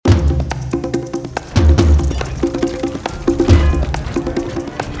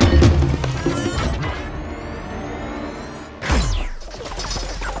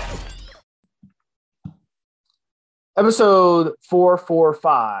Episode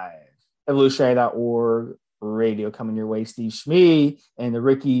 445, evolutionary.org radio coming your way. Steve Schmee and the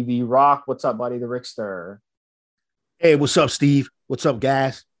Ricky V Rock. What's up, buddy? The Rickster. Hey, what's up, Steve? What's up,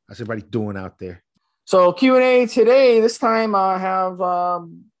 guys? How's everybody doing out there? So Q&A today. This time I have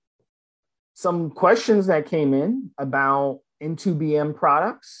some questions that came in about N2BM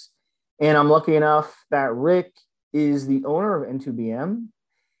products. And I'm lucky enough that Rick is the owner of N2BM.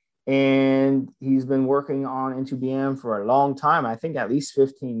 And he's been working on N2BM for a long time. I think at least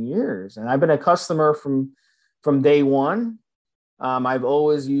 15 years. And I've been a customer from day one. I've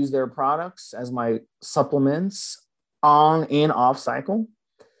always used their products as my supplements on and off cycle.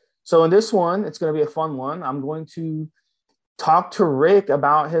 So in this one, it's going to be a fun one. I'm going to talk to Rick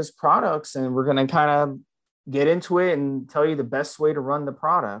about his products, and we're going to kind of get into it and tell you the best way to run the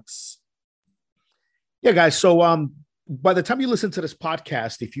products. Yeah, guys. So by the time you listen to this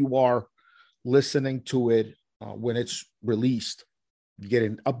podcast, if you are listening to it when it's released, you get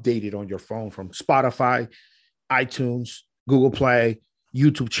it updated on your phone from Spotify, iTunes, Google Play,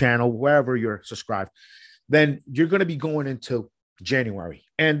 YouTube channel, wherever you're subscribed, then you're going to be going into January.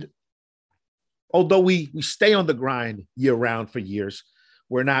 And although we stay on the grind year round for years,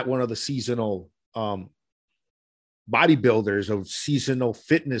 we're not one of the seasonal bodybuilders or seasonal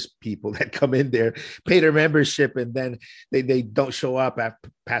fitness people that come in there, pay their membership, and then they don't show up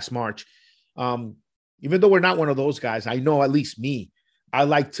past March. Even though we're not one of those guys, I know at least me, I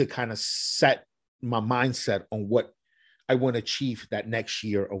like to kind of set my mindset on what I want to achieve that next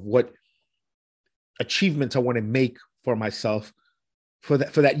year, of what achievements I want to make for myself for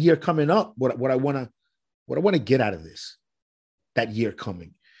that year coming up, what I want to get out of this, that year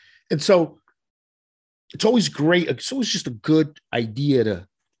coming. And so it's always great. It's always just a good idea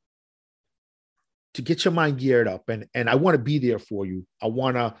to get your mind geared up. And I want to be there for you. I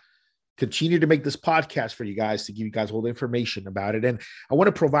want to continue to make this podcast for you guys, to give you guys all the information about it. And I want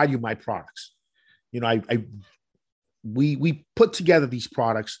to provide you my products. You know, we put together these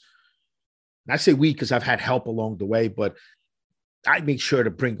products. And I say we because I've had help along the way, but I make sure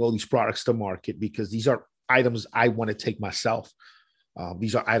to bring all these products to market because these are items I want to take myself.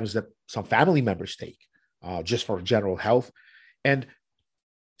 These are items that some family members take. Just for general health. And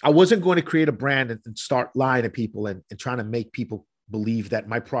I wasn't going to create a brand and start lying to people and trying to make people believe that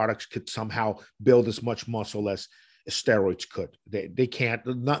my products could somehow build as much muscle as steroids could. They can't.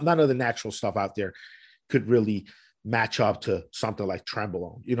 None of the natural stuff out there could really match up to something like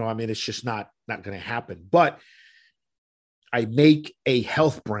Trenbolone. You know, I mean, it's just not going to happen. But I make a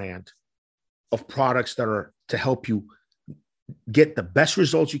health brand of products that are to help you get the best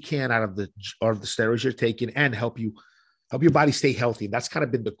results you can out of the steroids you're taking and help your body stay healthy. And that's kind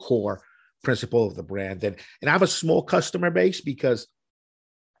of been the core principle of the brand. And I have a small customer base because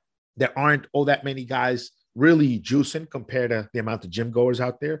there aren't all that many guys really juicing compared to the amount of gym goers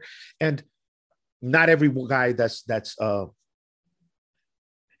out there. And not every guy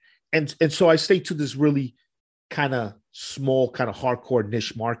and so I stay to this really kind of small, kind of hardcore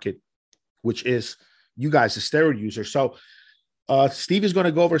niche market, which is you guys, the steroid users. So Steve is going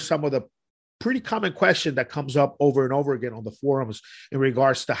to go over some of the pretty common question that comes up over and over again on the forums in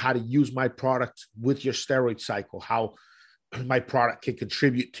regards to how to use my product with your steroid cycle, how my product can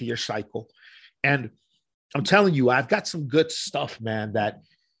contribute to your cycle. And I'm telling you, I've got some good stuff, man, that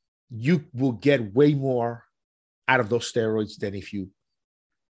you will get way more out of those steroids than if you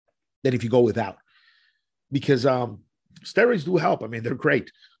go without. Because steroids do help. I mean, they're great,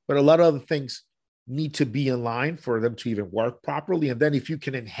 but a lot of other things need to be in line for them to even work properly. And then if you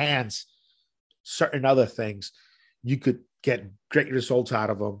can enhance certain other things, you could get great results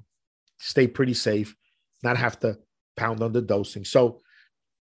out of them, stay pretty safe, not have to pound on the dosing. So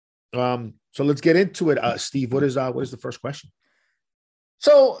let's get into it. Steve, what is the first question?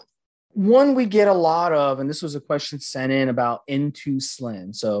 So one we get a lot of, and this was a question sent in about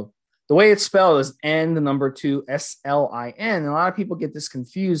N2Slim. So the way it's spelled is N, the number 2, SLIN. And a lot of people get this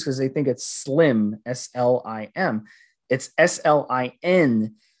confused because they think it's slim, SLIM. It's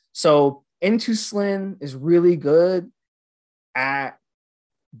SLIN. So N2Slim is really good at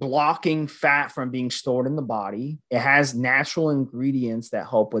blocking fat from being stored in the body. It has natural ingredients that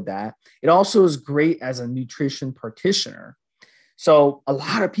help with that. It also is great as a nutrition practitioner. So a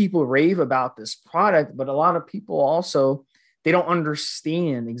lot of people rave about this product, but a lot of people also, they don't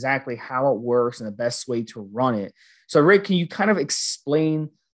understand exactly how it works and the best way to run it. So Rick, can you kind of explain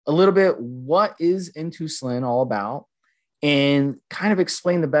a little bit what is N2Slim all about and kind of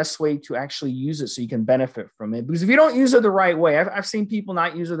explain the best way to actually use it so you can benefit from it? Because if you don't use it the right way, I've seen people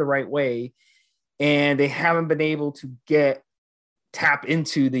not use it the right way and they haven't been able to tap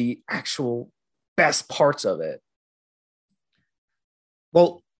into the actual best parts of it.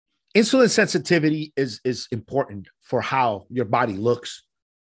 Well, insulin sensitivity is important for how your body looks,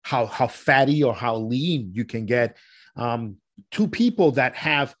 how fatty or how lean you can get. Two people that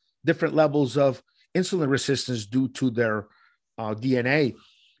have different levels of insulin resistance due to their DNA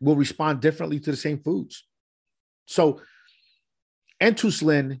will respond differently to the same foods. So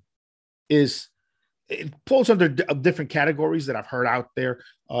Entuslin is it falls under different categories that I've heard out there: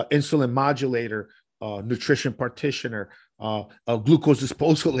 insulin modulator, nutrition partitioner, a glucose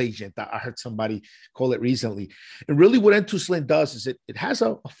disposal agent. I heard somebody call it recently. And really, what Entuslin does is it has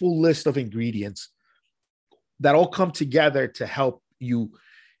a full list of ingredients that all come together to help you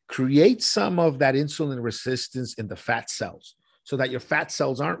create some of that insulin resistance in the fat cells, so that your fat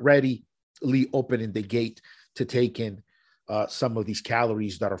cells aren't readily opening the gate to take in some of these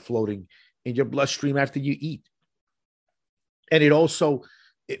calories that are floating in your bloodstream after you eat. And it also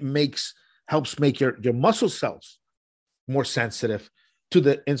helps make your muscle cells more sensitive to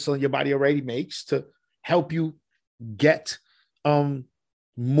the insulin your body already makes, to help you get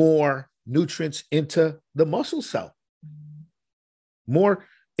more nutrients into the muscle cell, more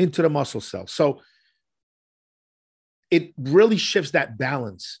into the muscle cell. So it really shifts that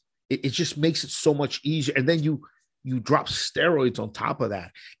balance. It just makes it so much easier. And then you drop steroids on top of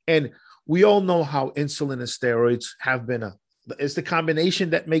that. And we all know how insulin and steroids have been it's the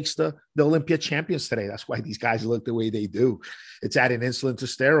combination that makes the Olympia champions today. That's why these guys look the way they do. It's adding insulin to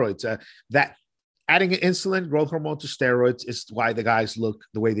steroids. That adding insulin, growth hormone to steroids is why the guys look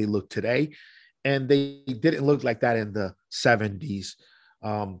the way they look today. And they didn't look like that in the 70s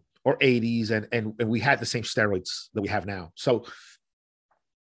or 80s. And we had the same steroids that we have now. So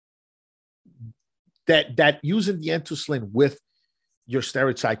that using the Entuslin with your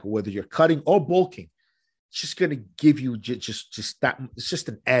steroid cycle, whether you're cutting or bulking, it's just going to give you just that. It's just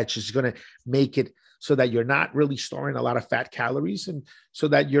an edge. It's going to make it so that you're not really storing a lot of fat calories, and so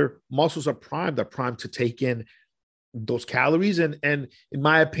that your muscles are primed. They're primed to take in those calories. And in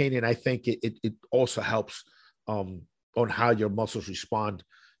my opinion, I think it also helps on how your muscles respond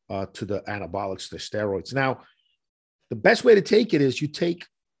to the anabolics, the steroids. Now, the best way to take it is you take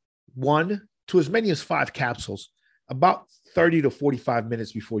 1 to as many as 5 capsules about 30 to 45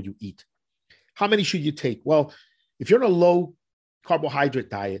 minutes before you eat. How many should you take? Well, if you're on a low carbohydrate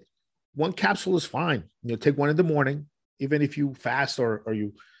diet, 1 capsule is fine. Take 1 in the morning. Even if you fast or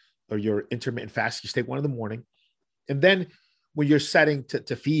you're intermittent fast, you take 1 in the morning. And then when you're setting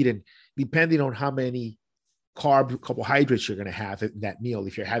to feed, and depending on how many carbohydrates you're going to have in that meal,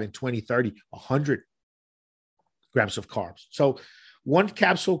 if you're having 20, 30, 100 grams of carbs. So 1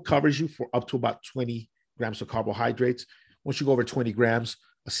 capsule covers you for up to about 20 grams of carbohydrates. Once you go over 20 grams,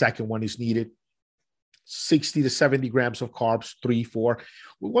 a second one is needed. 60 to 70 grams of carbs, 3, 4.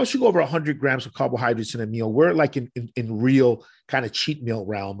 Once you go over 100 grams of carbohydrates in a meal, we're like in real kind of cheat meal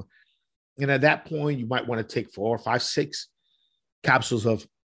realm. And at that point, you might want to take 4, 5, 6 capsules of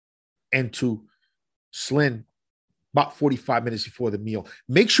Entuslin about 45 minutes before the meal.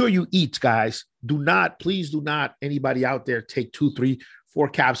 Make sure you eat, guys. Please do not, anybody out there, take 2, 3, 4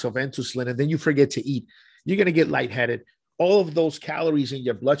 capsules of Entuslin and then you forget to eat. You're going to get lightheaded. All of those calories in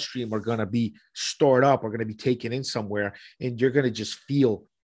your bloodstream are going to be stored up, are going to be taken in somewhere, and you're going to just feel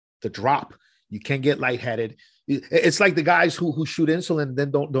the drop. You can get lightheaded. It's like the guys who shoot insulin and then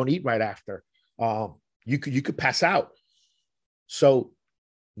don't eat right after. You could pass out. So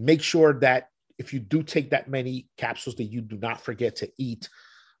make sure that if you do take that many capsules, that you do not forget to eat.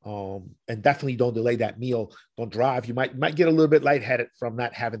 And definitely don't delay that meal. Don't drive. You might get a little bit lightheaded from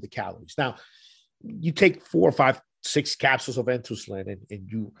not having the calories. Now, you take 4, 5, 6 capsules of Entuslin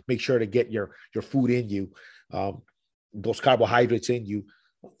and you make sure to get your food in you, those carbohydrates in you.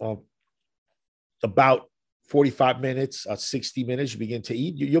 About 45 minutes, 60 minutes, you begin to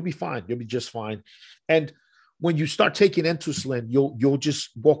eat, you'll be fine. You'll be just fine. And when you start taking Entuslin, you'll just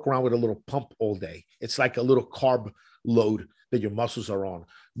walk around with a little pump all day. It's like a little carb load that your muscles are on.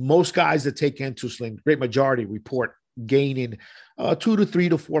 Most guys that take Entuslin, great majority, report gaining 2 to 3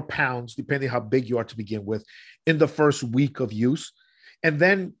 to 4 pounds, depending how big you are to begin with, in the first week of use. And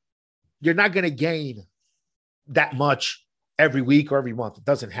then you're not going to gain that much every week or every month. It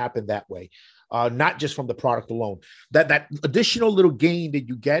doesn't happen that way. Not just from the product alone. That additional little gain that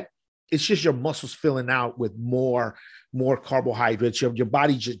you get, it's just your muscles filling out with more carbohydrates. Your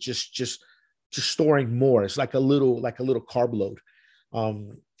body just storing more. It's like a little carb load.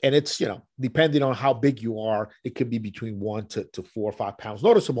 And it's, depending on how big you are, it could be between 1 to 4 or 5 pounds.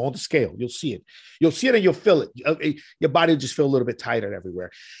 Noticeable on the scale. You'll see it. And you'll feel it. Your body will just feel a little bit tighter everywhere.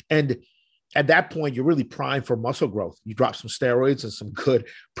 And at that point, you're really primed for muscle growth. You drop some steroids and some good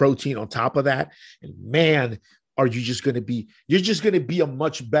protein on top of that. And man, are you just going to be, you're just going to be a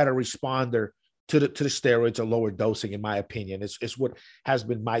much better responder to the steroids or lower dosing, in my opinion. It's what has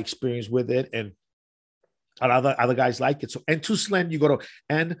been my experience with it. And other guys like it. So N2Slin, you go to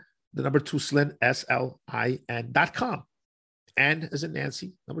N2Slin, SLIN.com. And as in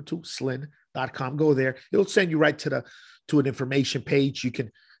Nancy, Slin.com. Go there. It'll send you right to an information page.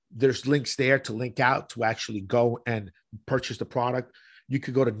 There's links there to link out to actually go and purchase the product. You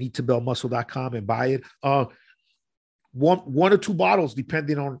could go to needtobuildmuscle.com and buy it. One or two bottles,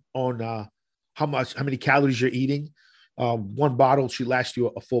 depending on how many calories you're eating. One bottle should last you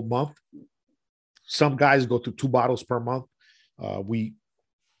a full month. Some guys go through 2 bottles per month.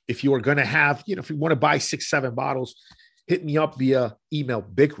 If you are going to have, if you want to buy 6-7 bottles, hit me up via email,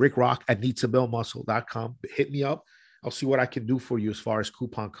 bigrickrock@needtobuildmuscle.com. Hit me up. I'll see what I can do for you as far as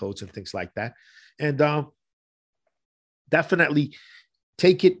coupon codes and things like that. And definitely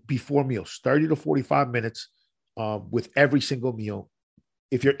take it before meals, 30 to 45 minutes with every single meal.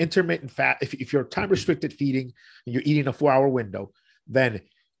 If you're intermittent if you're time restricted feeding and you're eating a 4-hour window, then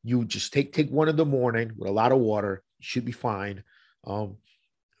you just take one in the morning with a lot of water. You should be fine.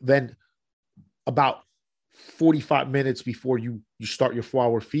 Then about 45 minutes before you start your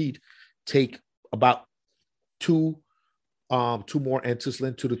 4-hour feed, take about two more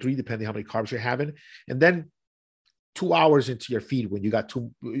N2Slin, 2 to 3, depending how many carbs you're having. And then 2 hours into your feed, when you got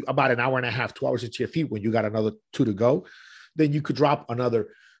about an hour and a half, 2 hours into your feed, when you got another 2 to go, then you could drop another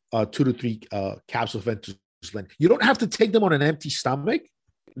 2 to 3 capsules of N2Slin. You don't have to take them on an empty stomach.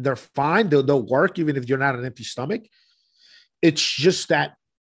 They're fine. They'll work even if you're not an empty stomach. It's just that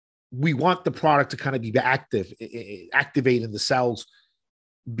we want the product to kind of be activate in the cells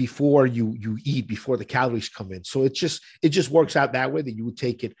before you eat, before the calories come in. So it just works out that way, that you would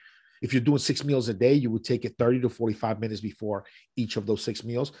take it. If you're doing 6 meals a day, you would take it 30 to 45 minutes before each of those 6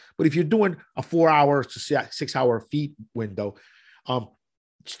 meals. But if you're doing a 4 hour to 6 hour feed window,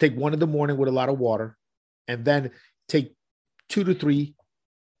 just take one in the morning with a lot of water, and then take 2 to 3,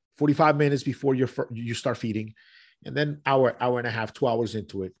 45 minutes before you start feeding, and then hour and a half, 2 hours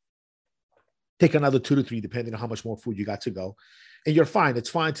into it, take another 2 to 3, depending on how much more food you got to go. And you're fine. It's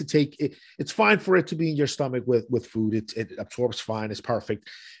fine to take it. It's fine for it to be in your stomach with food. It absorbs fine. It's perfect.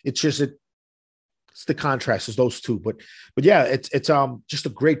 It's just it's the contrast is those two. But yeah, it's just a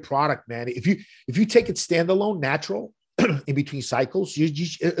great product, man. If you take it standalone, natural, in between cycles,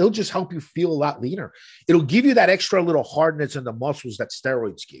 it'll just help you feel a lot leaner. It'll give you that extra little hardness in the muscles that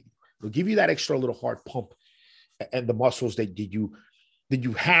steroids give you. It'll give you that extra little hard pump and the muscles that you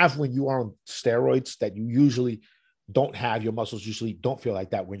have when you are on steroids that you usually don't have. Your muscles usually don't feel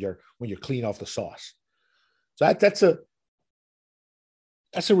like that when you're clean off the sauce. So that's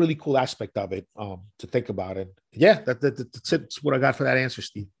a really cool aspect of it to think about. And yeah, that's it. That's what I got for that answer,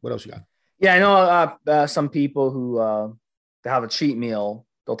 Steve. What else you got? Yeah, I know some people who they have a cheat meal.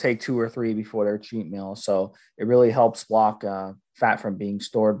 They'll take 2 or 3 before their cheat meal. So it really helps block fat from being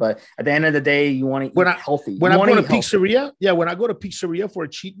stored. But at the end of the day, you want to eat healthy. When I go to pizzeria, when I go to pizzeria for a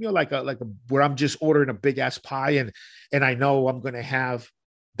cheat meal, like where I'm just ordering a big ass pie and I know I'm gonna have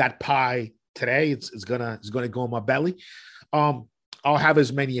that pie today, it's gonna go in my belly. I'll have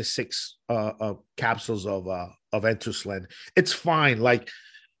as many as 6 capsules of N2Slin. It's fine. Like,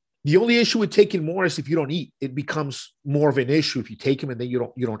 the only issue with taking more is if you don't eat, it becomes more of an issue. If you take them and then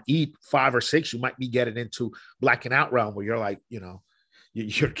you don't eat 5 or 6, you might be getting into blacking out realm where you're like,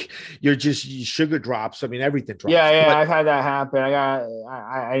 you're just sugar drops. I mean, everything drops. Yeah. I've had that happen.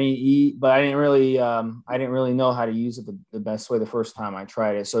 I didn't eat, but I didn't really know how to use it the best way the first time I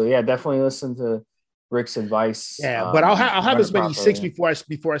tried it. So yeah, definitely listen to Rick's advice. Yeah, but I'll have as many 6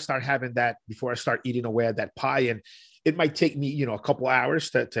 before I start having that, before I start eating away at that pie. And it might take me, a couple hours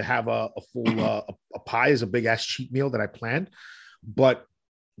to have a full a pie as a big ass cheat meal that I planned. But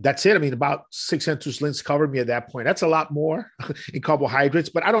that's it. I mean, about 6 N2Slins covered me at that point. That's a lot more in carbohydrates,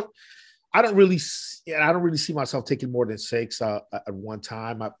 but I don't really see myself taking more than 6 at one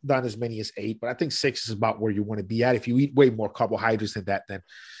time. I've done as many as 8, but I think 6 is about where you want to be at. If you eat way more carbohydrates than that, then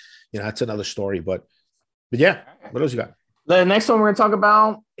that's another story. But yeah, what else you got? The next one we're going to talk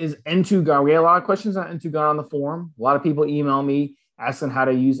about is N2Guard. We had a lot of questions on N2Guard on the forum. A lot of people email me asking how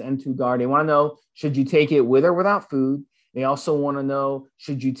to use N2Guard. They want to know, should you take it with or without food? They also want to know,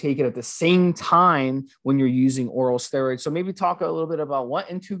 should you take it at the same time when you're using oral steroids? So maybe talk a little bit about what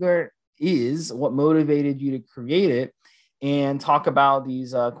N2Guard is, what motivated you to create it, and talk about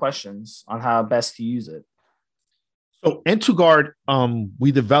these questions on how best to use it. So N2Guard,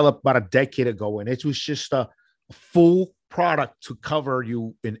 we developed about a decade ago, and it was just a full product to cover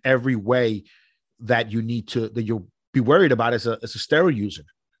you in every way that you'll be worried about as a steroid user.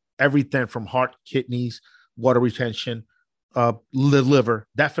 Everything from heart, kidneys, water retention, liver,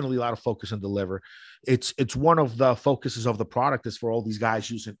 definitely a lot of focus on the liver. It's one of the focuses of the product is for all these guys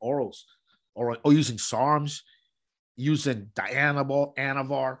using orals or using SARMs, using Dianabol,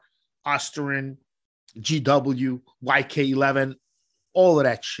 Anavar, Osterin, GW, YK11, all of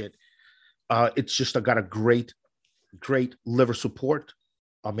that shit. It's just got a great liver support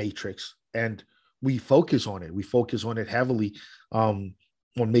matrix, and we focus on it. We focus on it heavily on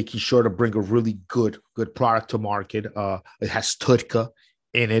making sure to bring a really good product to market. It has TUDCA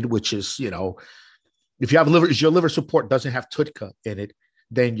in it, which is, if you have your liver support doesn't have TUDCA in it,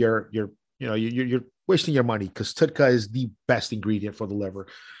 then you're wasting your money, because TUDCA is the best ingredient for the liver.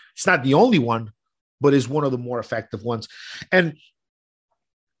 It's not the only one, but is one of the more effective ones. And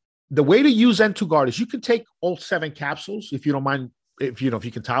the way to use N2Guard is you can take all 7 capsules if you don't mind, if you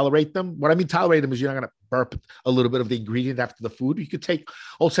can tolerate them. What I mean tolerate them is you're not going to burp a little bit of the ingredient after the food. You could take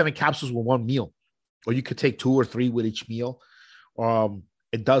all 7 capsules with one meal, or you could take 2 or 3 with each meal.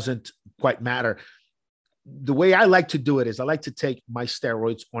 It doesn't quite matter. The way I like to do it is I like to take my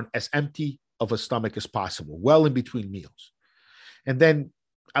steroids on as empty of a stomach as possible, well in between meals. And then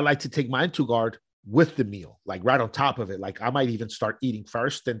I like to take my N2Guard with the meal, like right on top of it. Like I might even start eating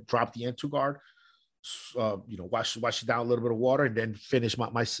first, then drop the N2Guard, wash it down a little bit of water, and then finish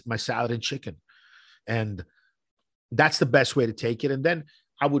my salad and chicken. And that's the best way to take it. And then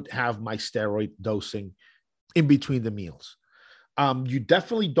I would have my steroid dosing in between the meals. You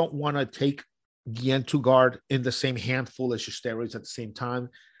definitely don't want to take the N2Guard in the same handful as your steroids at the same time,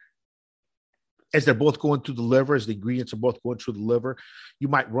 as they're both going through the liver, as the ingredients are both going through the liver. You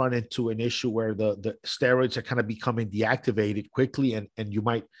might run into an issue where the steroids are kind of becoming deactivated quickly, and you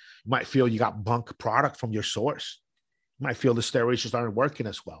might feel you got bunk product from your source. You might feel the steroids just aren't working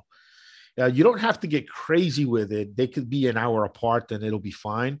as well. You don't have to get crazy with it. They could be an hour apart and it'll be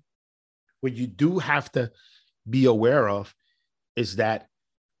fine. What you do have to be aware of is that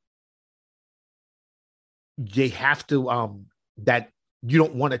they have to, that you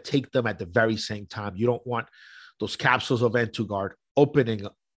don't want to take them at the very same time. You don't want those capsules of N2Guard opening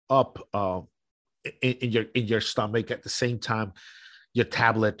up in your stomach at the same time your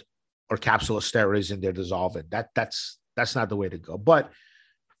tablet or capsule of steroids in there dissolving. That's not the way to go. But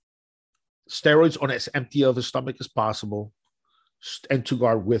steroids on as empty of a stomach as possible,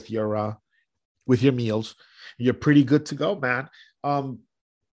 N2Guard with your meals, you're pretty good to go, man.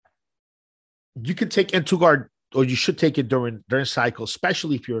 You can take N2Guard, or you should take it during cycle,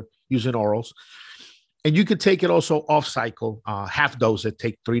 especially if you're using orals. And you could take it also off cycle, half dose it,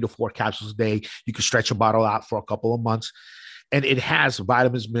 take 3 to 4 capsules a day. You can stretch a bottle out for a couple of months. And it has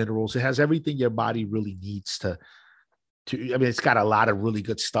vitamins, minerals. It has everything your body really needs to it's got a lot of really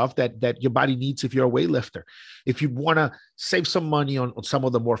good stuff that your body needs if you're a weightlifter. If you want to save some money on some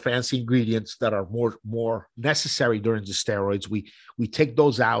of the more fancy ingredients that are more necessary during the steroids, we take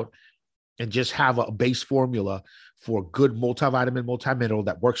those out and just have a base formula for good multivitamin, multimineral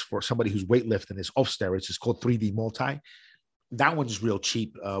that works for somebody who's weightlifting is off steroids. It's called 3D Multi. That one's real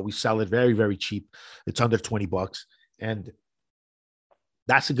cheap. We sell it very, very cheap. It's under $20. And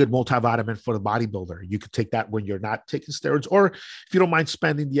that's a good multivitamin for the bodybuilder. You could take that when you're not taking steroids, or if you don't mind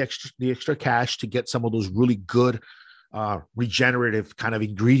spending the extra cash to get some of those really good regenerative kind of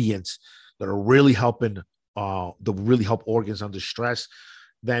ingredients that are really helping really help organs under stress,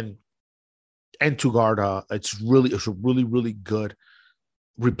 then N2Guard, it's a really, really good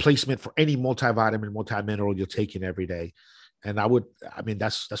replacement for any multivitamin, multimineral you're taking every day. And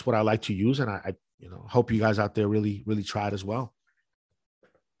that's what I like to use. And I hope you guys out there really, really try it as well.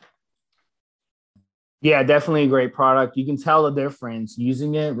 Yeah, definitely a great product. You can tell the difference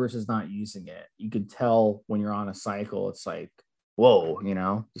using it versus not using it. You could tell when you're on a cycle, it's like, whoa,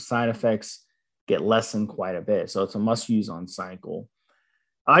 the side effects get lessened quite a bit. So it's a must use on cycle.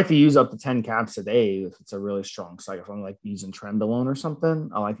 I like to use up to 10 caps a day if it's a really strong cycle. If I'm like using Trenbolone or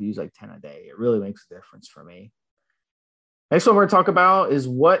something, I like to use like 10 a day. It really makes a difference for me. Next one we're going to talk about is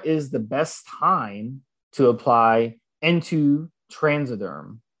what is the best time to apply N2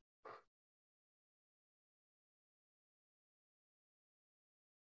 Transderm.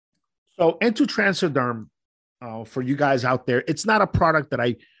 So N2 Transderm, for you guys out there, it's not a product that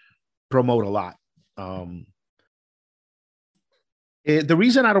I promote a lot. The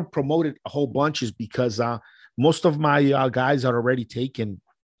reason I don't promote it a whole bunch is because most of my guys are already taking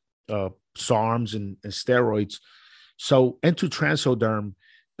SARMs and steroids. So N2 Transderm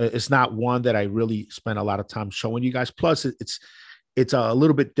is not one that I really spend a lot of time showing you guys. Plus, it's a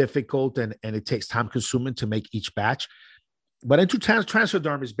little bit difficult and it takes time consuming to make each batch. But N2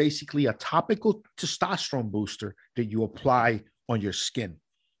 Transderm is basically a topical testosterone booster that you apply on your skin.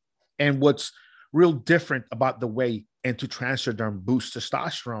 And what's real different about the way N2-transferderm boosts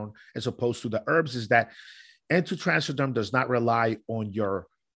testosterone as opposed to the herbs is that N2-transferderm does not rely on your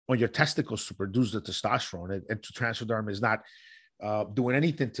testicles to produce the testosterone. N2-transferderm is not doing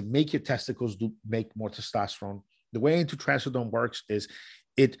anything to make your testicles make more testosterone. The way N2-transferderm works is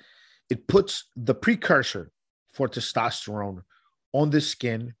it puts the precursor for testosterone on the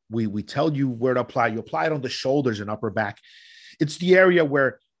skin. We tell you where to apply. You apply it on the shoulders and upper back. It's the area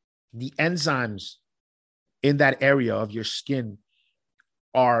where the enzymes in that area of your skin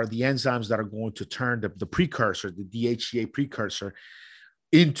are the enzymes that are going to turn the precursor, the DHEA precursor,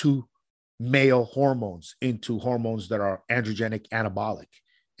 into male hormones, into hormones that are androgenic anabolic.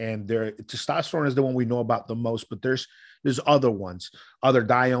 And testosterone is the one we know about the most, but there's other ones, other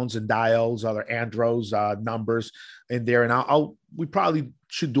diones and diols, other andros numbers in there. And we probably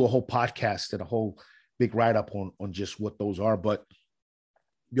should do a whole podcast and a whole big write-up on just what those are. But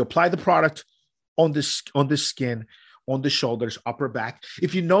you apply the product on the skin, on the shoulders, upper back.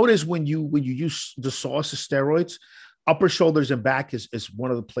 If you notice when you use the sauce of steroids, upper shoulders and back is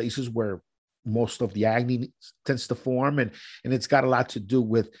one of the places where most of the acne tends to form, and it's got a lot to do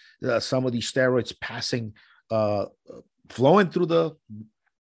with some of these steroids flowing through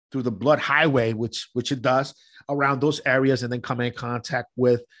the blood highway, which it does around those areas, and then coming in contact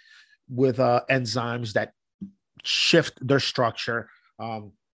with enzymes that shift their structure,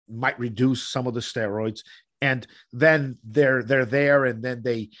 might reduce some of the steroids, and then they're there, and then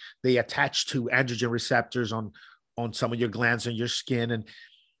they attach to androgen receptors on some of your glands in your skin,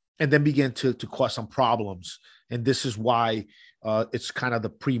 and then begin to cause some problems. And this is why it's kind of the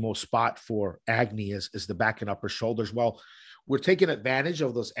primo spot for acne is the back and upper shoulders. Well, we're taking advantage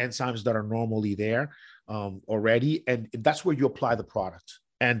of those enzymes that are normally there already, and that's where you apply the product.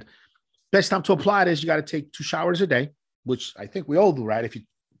 And best time to apply it is you got to take 2 showers a day, which I think we all do, right? If you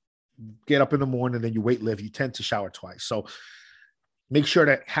get up in the morning and then you weight lift, you tend to shower twice. So make sure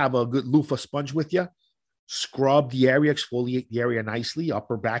to have a good loofah sponge with you. Scrub the area, exfoliate the area nicely,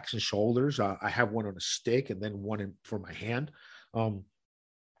 upper backs and shoulders. I have one on a stick and then one for my hand, and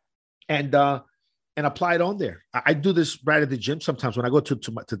apply it on there. I do this right at the gym sometimes when I go to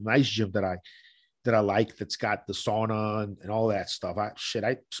the nice gym that I like, that's got the sauna and all that stuff. I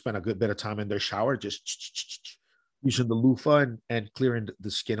spend a good bit of time in their shower just using the loofah and clearing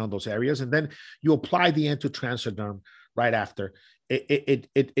the skin on those areas, and then you apply the N2-transferderm right after.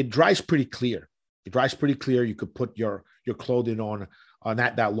 It dries pretty clear. It dries pretty clear. You could put your clothing on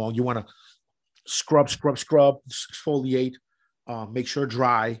not that long. You want to scrub, exfoliate, make sure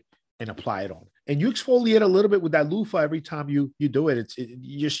dry, and apply it on. And you exfoliate a little bit with that loofah every time you do it.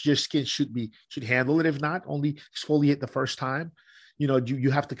 Your skin should handle it. If not, only exfoliate the first time.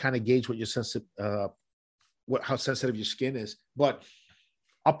 You have to kind of gauge what your how sensitive your skin is. But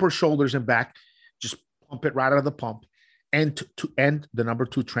upper shoulders and back, just pump it right out of the pump. And to end the number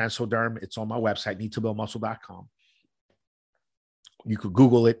 2 Transderm, it's on my website, needtobuildmuscle.com. You could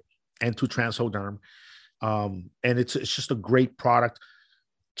Google it, N2 Transderm. And it's just a great product.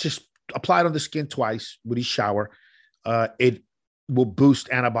 Just apply it on the skin twice with each shower. It will boost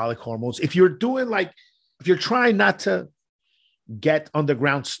anabolic hormones. If you're trying not to get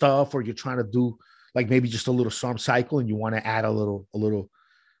underground stuff, or you're trying to do like maybe just a little SARM cycle and you want to add a little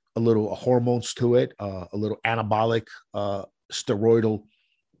hormones to it, a little anabolic steroidal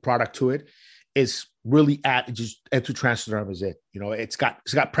product to it, is really just N2-transderm is it. It's got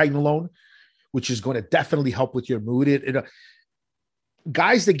pregnenolone, which is going to definitely help with your mood.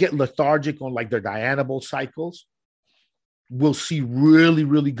 Guys that get lethargic on like their dianabol cycles will see really,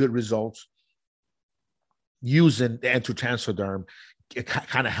 really good results using the N2-transderm,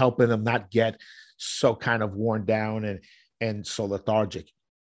 kind of helping them not get so kind of worn down and so lethargic.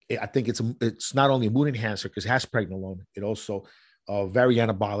 I think it's not only a mood enhancer because it has pregnenolone. It also very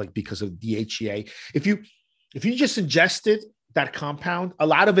anabolic because of DHEA. If you just ingested that compound, a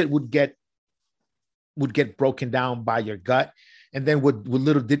lot of it would get broken down by your gut, and then would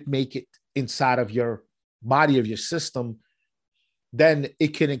little did make it inside of your body, of your system, then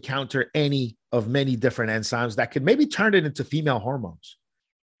it can encounter any of many different enzymes that could maybe turn it into female hormones.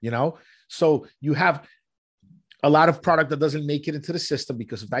 So you have a lot of product that doesn't make it into the system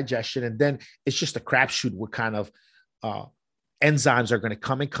because of digestion. And then it's just a crapshoot what kind of enzymes are going to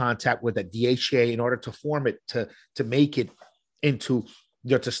come in contact with the DHEA in order to form it, to make it into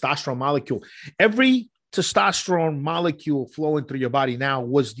your testosterone molecule. Every testosterone molecule flowing through your body now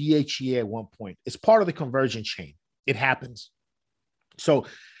was DHEA at one point. It's part of the conversion chain. It happens. So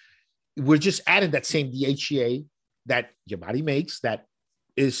we're just adding that same DHEA that your body makes, that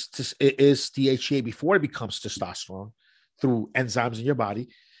is DHEA before it becomes testosterone through enzymes in your body.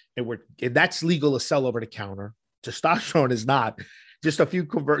 and that's legal to sell over the counter. Testosterone is not. Just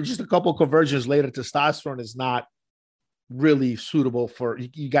a couple conversions later, testosterone is not really suitable for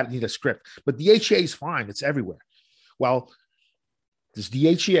you. Need a script, but DHEA is fine. It's everywhere. Well, this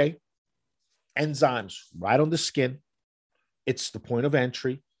DHEA enzymes right on the skin. It's the point of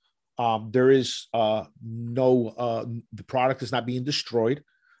entry. There is the product is not being destroyed.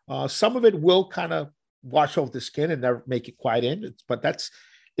 Some of it will kind of wash off the skin and never make it quite in, but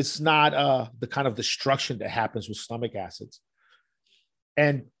it's not the kind of destruction that happens with stomach acids.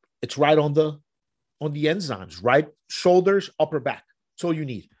 And it's right on the enzymes, right? Shoulders, upper back. That's all you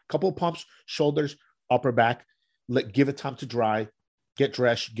need. A couple of pumps, shoulders, upper back. Give it time to dry. Get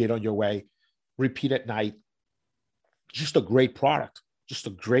dressed, get on your way. Repeat at night. Just a great product. Just a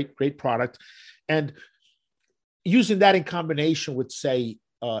great product. And using that in combination with, say,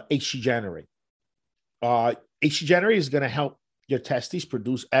 HC Generate. HC Generate is going to help your testes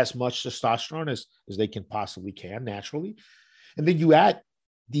produce as much testosterone as they can naturally. And then you add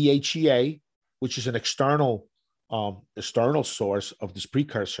DHEA, which is an external source of this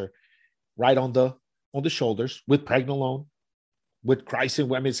precursor, right on the shoulders with pregnenolone, with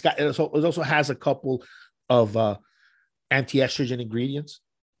chrysin. I mean, it also has a couple of anti-estrogen ingredients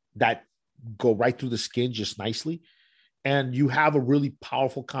that go right through the skin just nicely. And you have a really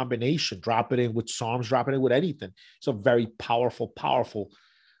powerful combination. Drop it in with SARMs, drop it in with anything. It's a very powerful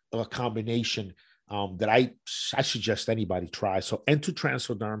combination that I suggest anybody try. So N2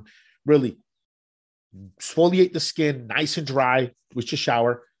 Transderm, really exfoliate the skin nice and dry with your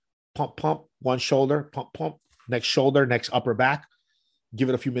shower. Pump, one shoulder, pump, next shoulder, next upper back. Give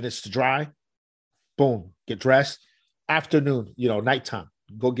it a few minutes to dry. Boom, get dressed. Afternoon, nighttime,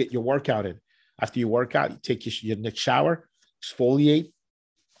 go get your workout in. After you work out, you take your next shower, exfoliate,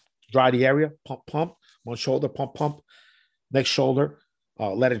 dry the area, pump, one shoulder, pump, next shoulder,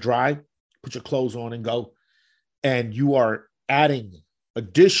 let it dry, put your clothes on and go. And you are adding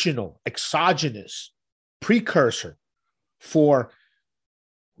additional exogenous precursor for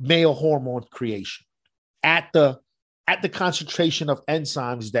male hormone creation at the concentration of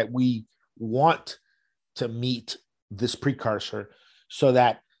enzymes that we want to meet this precursor, so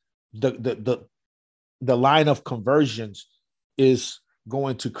that the line of conversions is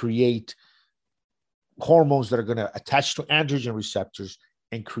going to create hormones that are going to attach to androgen receptors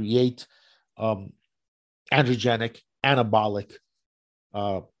and create androgenic anabolic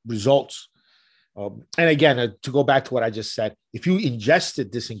results. And again, to go back to what I just said, if you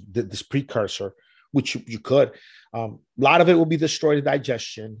ingested this precursor, which you could, a lot of it will be destroyed in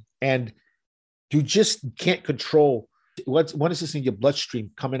digestion, and you just can't control once it's in your bloodstream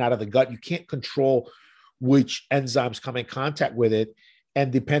coming out of the gut. You can't control which enzymes come in contact with it,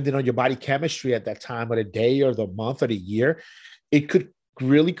 and depending on your body chemistry at that time of the day or the month or the year, it could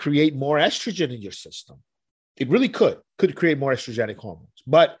really create more estrogen in your system. It really could create more estrogenic hormones.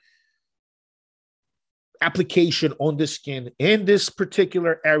 But application on the skin in this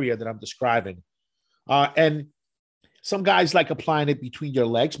particular area that I'm describing, and some guys like applying it between your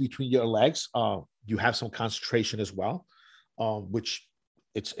legs. You have some concentration as well, which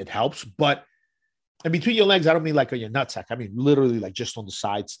it helps. But and between your legs, I don't mean like on your nutsack. I mean literally like just on the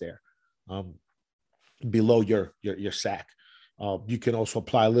sides there, below your sack. You can also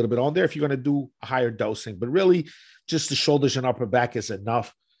apply a little bit on there if you're going to do a higher dosing. But really, just the shoulders and upper back is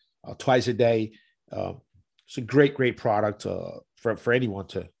enough. Twice a day. It's a great product for anyone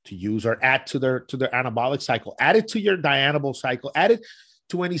to use or add to their anabolic cycle. Add it to your dianabol cycle. Add it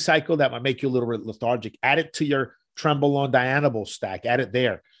to any cycle that might make you a little bit lethargic. Add it to your Trenbolone dianabol stack. Add it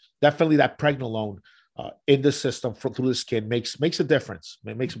there. Definitely that pregnenolone in the system through the skin makes a difference.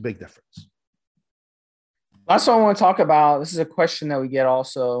 It makes a big difference. Last one I want to talk about, this is a question that we get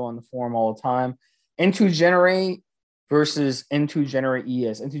also on the forum all the time. N2 Generate versus N2 Generate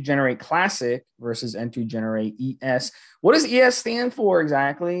ES. N2 Generate Classic versus N2 Generate ES. What does ES stand for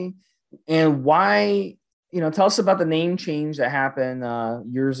exactly? And why, tell us about the name change that happened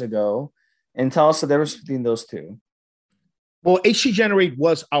years ago, and tell us the difference between those two. Well, HC Generate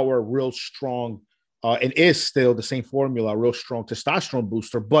was our real strong, and is still the same formula, a real strong testosterone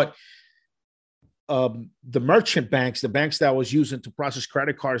booster. But the merchant banks, the banks that I was using to process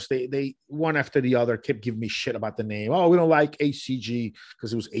credit cards, they one after the other kept giving me shit about the name. Oh, we don't like HCG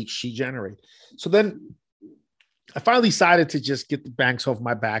because it was HC Generate. So then I finally decided to just get the banks off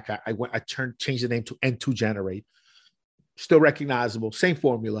my back. I changed the name to N2 Generate. Still recognizable, same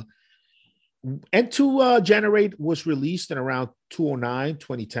formula. N2 Generate was released in around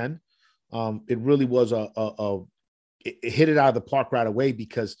 2010. It really was it hit it out of the park right away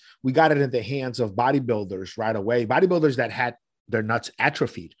because we got it in the hands of bodybuilders right away. Bodybuilders that had their nuts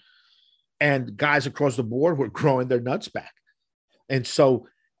atrophied. And guys across the board were growing their nuts back. And so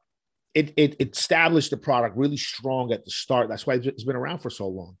it established the product really strong at the start. That's why it's been around for so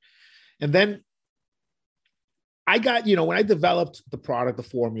long. And then I got, when I developed the product, the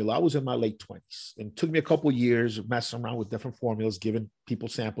formula, I was in my late 20s. And it took me a couple of years of messing around with different formulas, giving people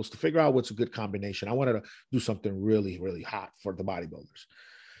samples to figure out what's a good combination. I wanted to do something really, really hot for the bodybuilders.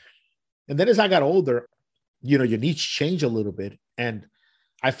 And then as I got older, your needs change a little bit. And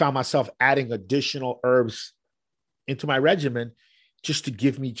I found myself adding additional herbs into my regimen just to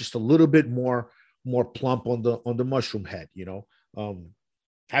give me just a little bit more plump on the mushroom head.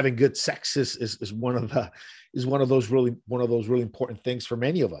 Having good sex is one of those really important things for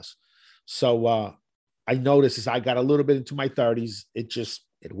many of us. So I noticed as I got a little bit into my 30s,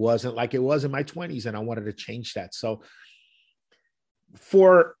 it wasn't like it was in my 20s, and I wanted to change that. So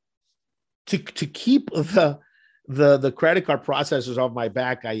to keep the credit card processors off my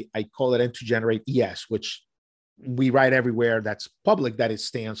back, I call it N2 Generate ES, which we write everywhere that's public that it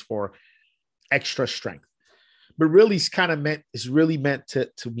stands for extra strength. But really it's really meant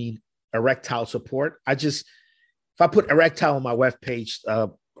to mean erectile support. If I put erectile on my web page,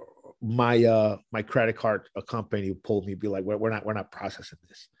 my credit card company will pull me, be like, we're not processing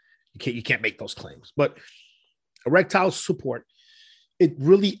this. You can't make those claims. But erectile support, it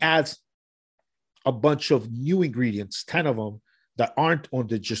really adds a bunch of new ingredients, 10 of them, that aren't on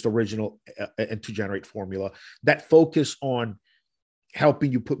the just original N2 Generate formula, that focus on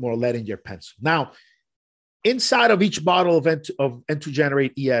helping you put more lead in your pencil. Now, inside of each bottle of N2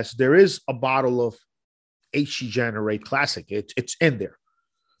 Generate ES, there is a bottle of HG Generate Classic. It's in there.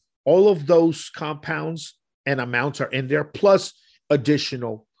 All of those compounds and amounts are in there, plus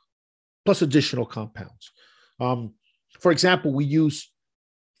additional compounds. For example, we use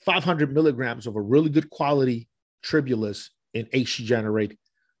 500 milligrams of a really good quality tribulus in HG Generate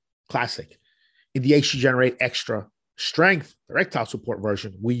Classic. In the HG Generate Extra Strength erectile support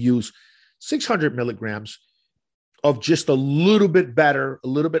version, we use 600 milligrams of just a little bit better, a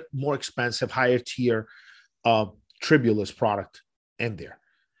little bit more expensive, higher tier tribulus product in there.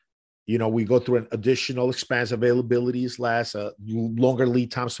 We go through an additional expansive availability is less, longer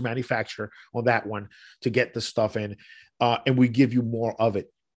lead times to manufacture on that one to get the stuff in, and we give you more of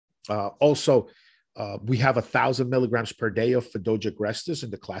it. Also, we have 1,000 milligrams per day of Fedoja agrestis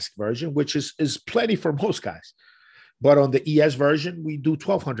in the classic version, which is plenty for most guys. But on the ES version, we do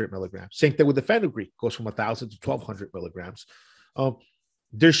 1,200 milligrams. Same thing with the fenugreek, goes from 1,000 to 1,200 milligrams.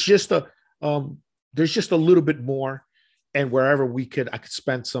 There's just a little bit more, and wherever I could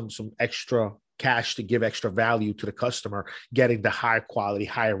spend some extra cash to give extra value to the customer, getting the higher quality,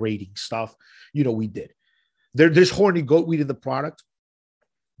 higher rating stuff. We did. There's horny goatweed in the product,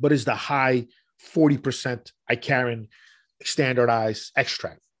 but it's the high 40% Icarin standardized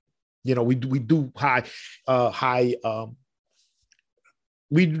extract. We do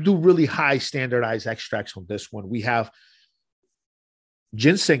we do really high standardized extracts on this one. We have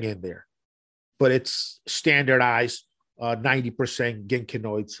ginseng in there, but it's standardized 90%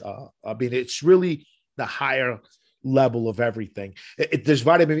 ginkgonoids. It's really the higher level of everything. There's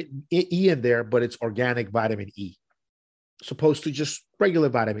vitamin E in there, but it's organic vitamin E, supposed to just regular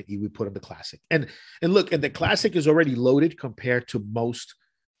vitamin E we put in the classic. And look, and the classic is already loaded compared to most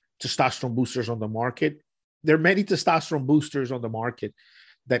testosterone boosters on the market. There are many testosterone boosters on the market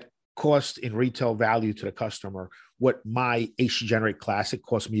that cost in retail value to the customer what my HG Generate Classic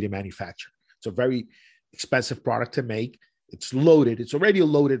cost me to manufacture. It's a very expensive product to make. It's loaded. It's already a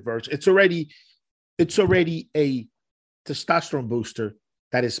loaded version. It's already a testosterone booster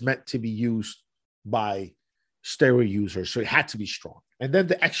that is meant to be used by steroid users. So it had to be strong. And then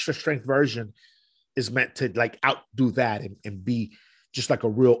the extra strength version is meant to outdo that and be just like a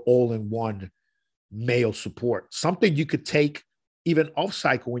real all-in-one male support. Something you could take even off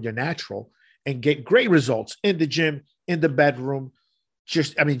cycle when you're natural and get great results in the gym, in the bedroom,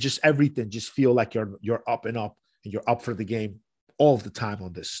 just everything. Just feel like you're up and up, and you're up for the game all the time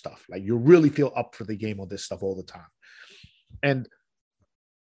on this stuff. Like you really feel up for the game on this stuff all the time. And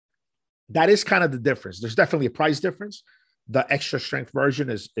that is kind of the difference. There's definitely a price difference. The extra strength version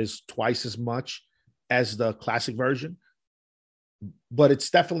is twice as much as the classic version, but it's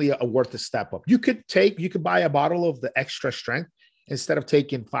definitely worth a step up. You could buy a bottle of the extra strength. Instead of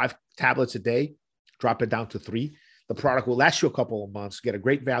taking 5 tablets a day, drop it down to 3. The product will last you a couple of months, get a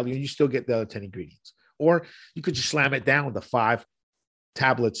great value, and you still get the other 10 ingredients. Or you could just slam it down to 5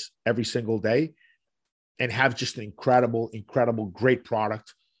 tablets every single day and have just an incredible, great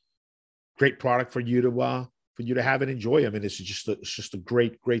product for you to have and enjoy. I mean, it's just a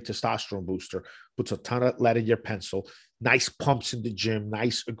great testosterone booster. Puts a ton of lead in your pencil. nice pumps in the gym,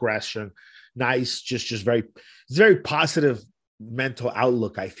 nice aggression, nice, just very, it's very positive mental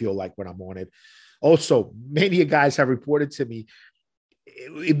outlook. I feel like when I'm on it. Also, many guys have reported to me,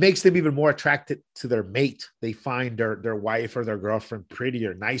 it makes them even more attracted to their mate. They find their wife or their girlfriend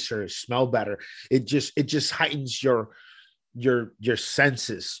prettier, nicer, smell better. It just heightens your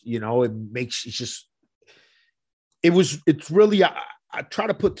senses. It makes it's really I try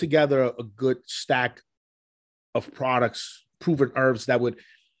to put together a good stack of products, proven herbs that would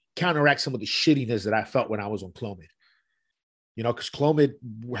counteract some of the shittiness that I felt when I was on Clomid. Because Clomid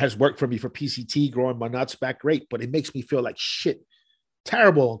has worked for me for PCT, growing my nuts back great, but it makes me feel like shit,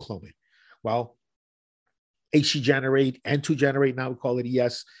 terrible on Clomid. Well, HC Generate, N2 Generate, now we call it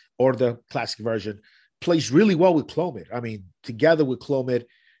ES, or the classic version, plays really well with Clomid. I mean, together with Clomid,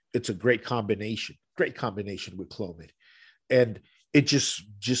 it's a great combination with Clomid. And it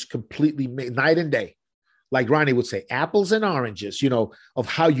just completely made night and day. Like Ronnie would say, apples and oranges, of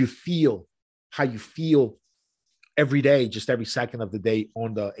how you feel every day, just every second of the day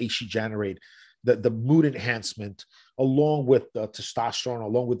on the HC Generate, the mood enhancement, along with the testosterone,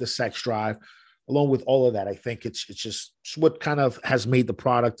 along with the sex drive, along with all of that. I think it's what kind of has made the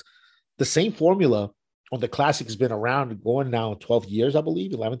product. The same formula on the classic has been around going now 12 years, I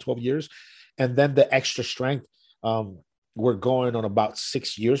believe, 11, 12 years. And then the extra strength, we're going on about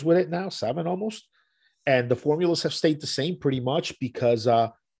 6 years with it now, 7 almost. And the formulas have stayed the same pretty much because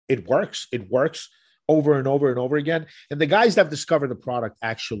it works. It works over and over and over again. And the guys that have discovered the product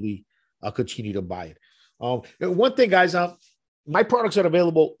actually continue to buy it. One thing, guys, my products are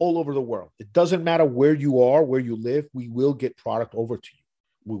available all over the world. It doesn't matter where you are, where you live. We will get product over to you.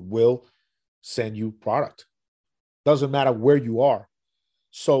 We will send you product. Doesn't matter where you are.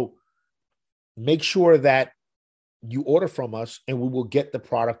 So make sure that you order from us and we will get the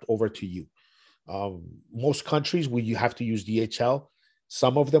product over to you. Most countries where you have to use DHL.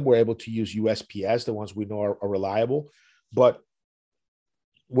 Some of them we're able to use USPS, the ones we know are reliable. But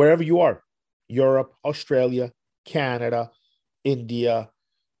wherever you are, Europe, Australia, Canada, India,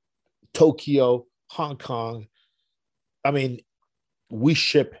 Tokyo, Hong Kong, I mean, we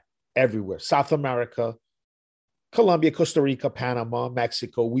ship everywhere. South America, Colombia, Costa Rica, Panama,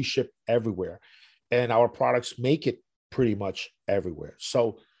 Mexico, we ship everywhere. And our products make it pretty much everywhere.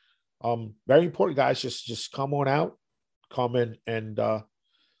 So very important, guys. Just come on out, come in and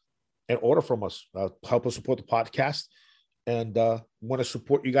order from us. Help us support the podcast, and want to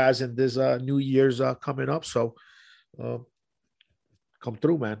support you guys in this New Year's coming up. So come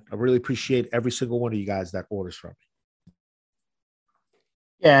through, man. I really appreciate every single one of you guys that orders from me.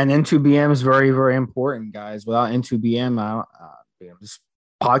 Yeah, and N2BM is very, very important, guys. Without N2BM, this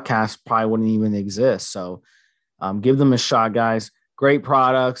podcast probably wouldn't even exist. So give them a shot, guys. Great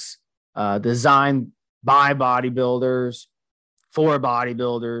products. Designed by bodybuilders, for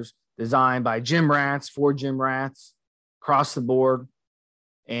bodybuilders, designed by gym rats, for gym rats, across the board,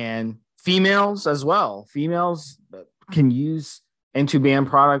 and females as well. Females can use N2BM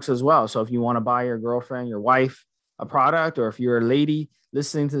products as well. So if you want to buy your girlfriend, your wife a product, or if you're a lady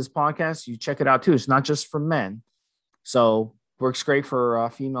listening to this podcast, you check it out too. It's not just for men. So works great for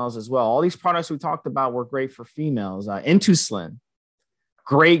females as well. All these products we talked about work great for females. N2 Slim.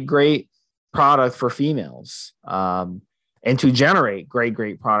 Great product for females. N2 Generate,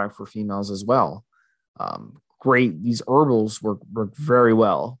 great product for females as well. These herbals work very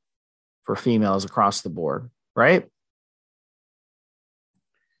well for females across the board, right?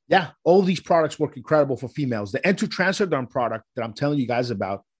 Yeah, all these products work incredible for females. The N2 Transderm product that I'm telling you guys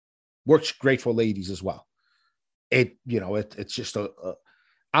about works great for ladies as well. It's just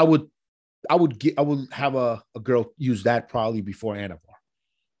I would have a girl use that probably before Anavar.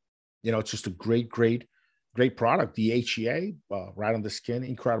 It's just a great product. The HEA, right on the skin,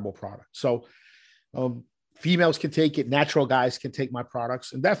 incredible product. So females can take it. Natural guys can take my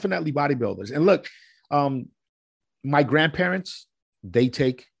products, and definitely bodybuilders. And look, my grandparents, they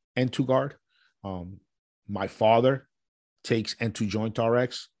take N2 Guard. My father takes N2 Joint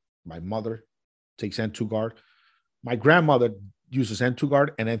RX. My mother takes N2 Guard. My grandmother uses N2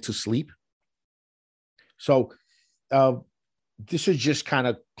 Guard and N2 Sleep. So this is just kind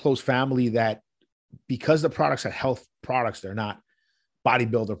of close family that, because the products are health products, they're not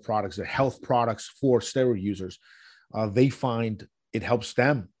bodybuilder products, they're health products for steroid users. They find it helps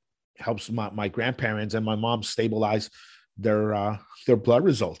them, helps my grandparents and my mom stabilize their blood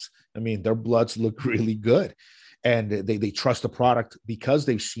results. I mean, their bloods look really good, and they trust the product because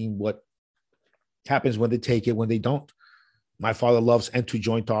they've seen what happens when they take it, when they don't. My father loves N2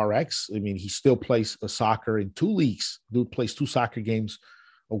 Joint RX. I mean, he still plays soccer in 2 leagues. Dude plays 2 soccer games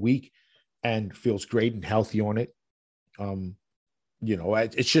a week and feels great and healthy on it.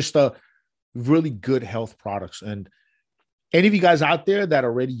 It's just a really good health products. And any of you guys out there that are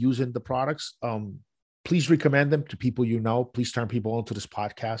already using the products, please recommend them to people you know. Please turn people onto this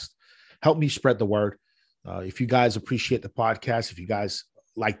podcast. Help me spread the word. If you guys appreciate the podcast, if you guys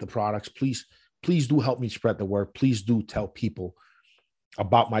like the products, please do help me spread the word. Please do tell people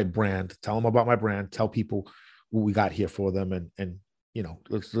about my brand. Tell them about my brand. Tell people what we got here for them. And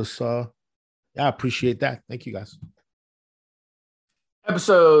let's I appreciate that. Thank you, guys.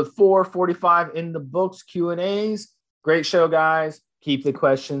 Episode 445 in the books, Q&As. Great show, guys. Keep the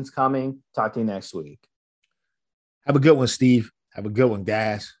questions coming. Talk to you next week. Have a good one, Steve. Have a good one,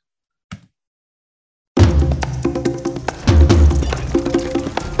 guys.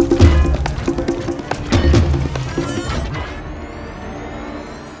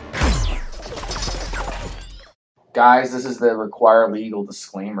 Guys, this is the required legal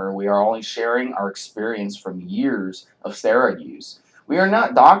disclaimer. We are only sharing our experience from years of steroid use. We are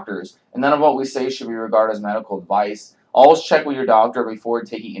not doctors, and none of what we say should be regarded as medical advice. Always check with your doctor before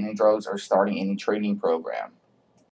taking any drugs or starting any training program.